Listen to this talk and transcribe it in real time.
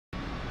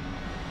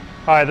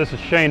Hi, this is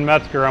Shane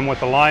Metzger. I'm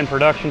with Align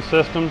Production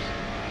Systems.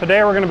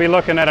 Today we're going to be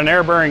looking at an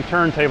air bearing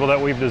turntable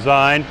that we've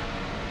designed.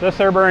 This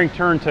air bearing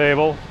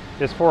turntable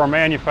is for a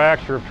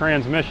manufacturer of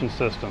transmission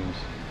systems.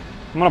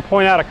 I'm going to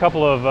point out a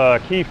couple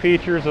of key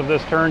features of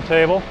this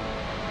turntable.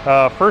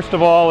 First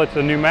of all, it's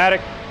a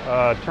pneumatic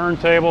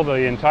turntable.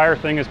 The entire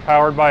thing is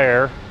powered by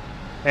air,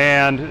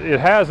 and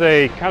it has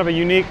a kind of a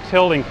unique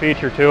tilting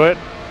feature to it.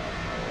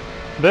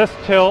 This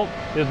tilt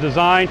is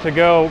designed to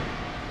go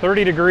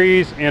 30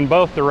 degrees in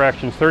both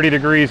directions, 30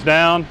 degrees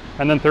down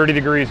and then 30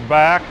 degrees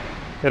back.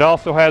 It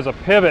also has a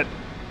pivot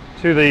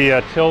to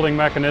the tilting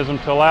mechanism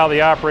to allow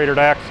the operator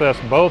to access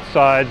both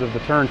sides of the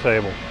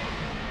turntable.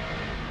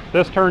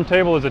 This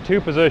turntable is a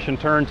two-position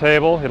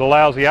turntable. It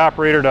allows the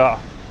operator to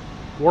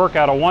work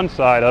out of one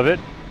side of it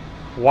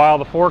while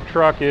the fork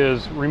truck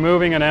is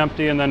removing an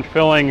empty and then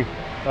filling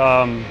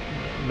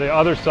the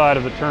other side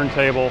of the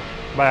turntable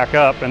back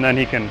up, and then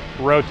he can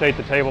rotate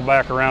the table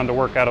back around to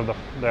work out of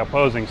the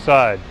opposing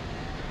side.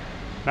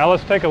 Now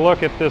let's take a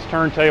look at this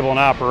turntable in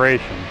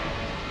operation.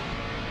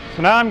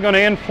 So now I'm going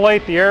to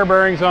inflate the air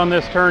bearings on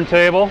this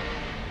turntable.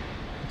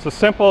 It's a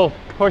simple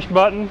push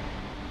button.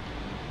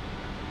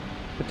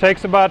 It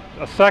takes about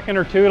a second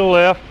or two to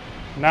lift.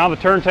 Now the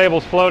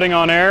turntable's floating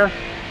on air,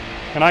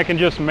 and I can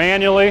just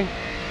manually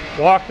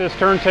walk this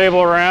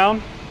turntable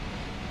around.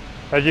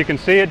 As you can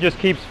see, it just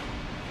keeps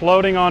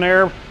floating on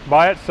air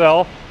by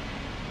itself.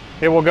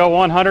 It will go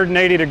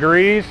 180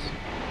 degrees.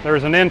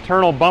 There's an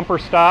internal bumper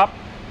stop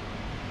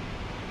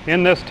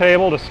in this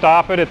table to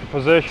stop it at the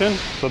position.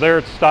 So there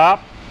it's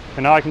stopped,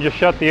 and now I can just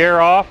shut the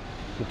air off.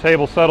 The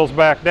table settles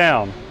back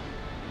down.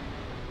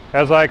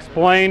 As I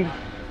explained,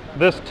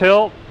 this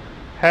tilt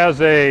has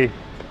a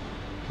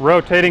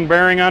rotating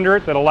bearing under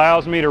it that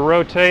allows me to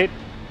rotate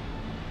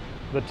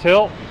the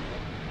tilt.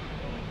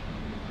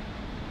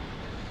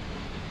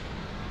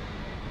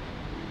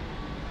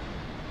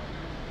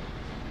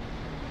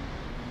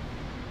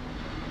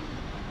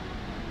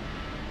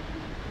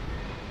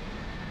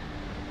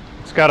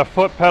 It's got a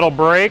foot pedal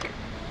brake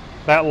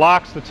that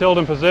locks the tilt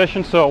in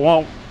position so it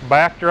won't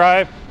back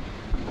drive.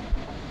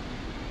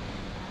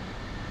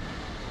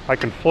 I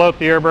can float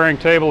the air bearing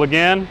table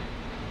again.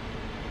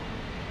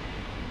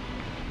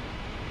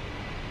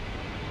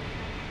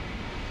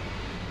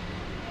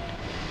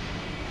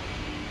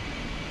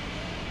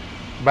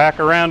 Back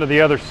around to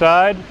the other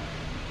side.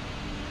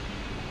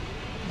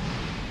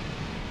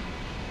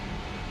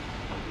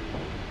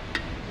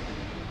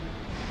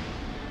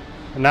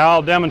 And now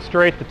I'll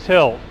demonstrate the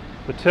tilt.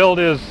 The tilt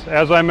is,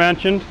 as I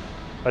mentioned,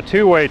 a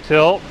two-way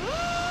tilt.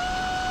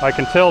 I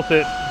can tilt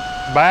it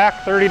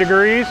back 30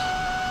 degrees.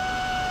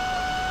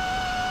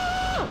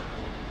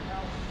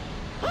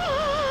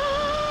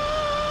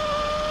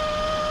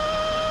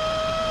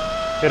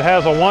 It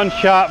has a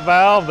one-shot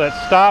valve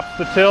that stops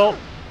the tilt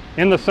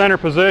in the center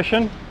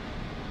position,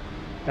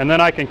 and then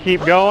I can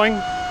keep going.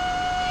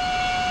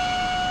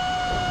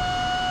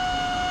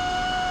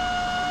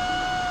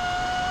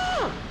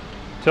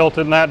 Tilt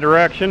it in that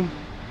direction.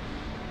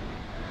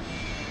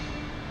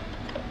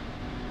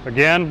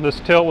 Again, this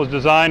tilt was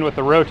designed with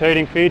the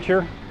rotating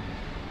feature.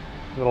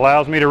 It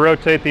allows me to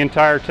rotate the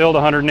entire tilt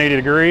 180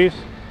 degrees.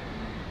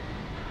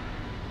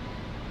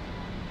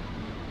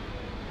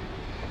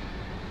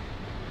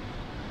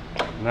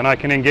 And then I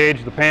can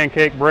engage the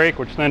pancake brake,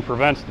 which then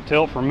prevents the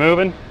tilt from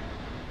moving.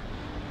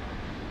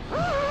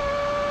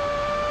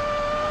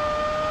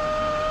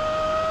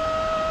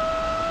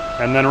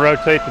 And then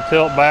rotate the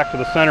tilt back to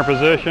the center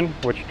position,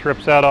 which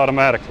trips out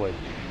automatically.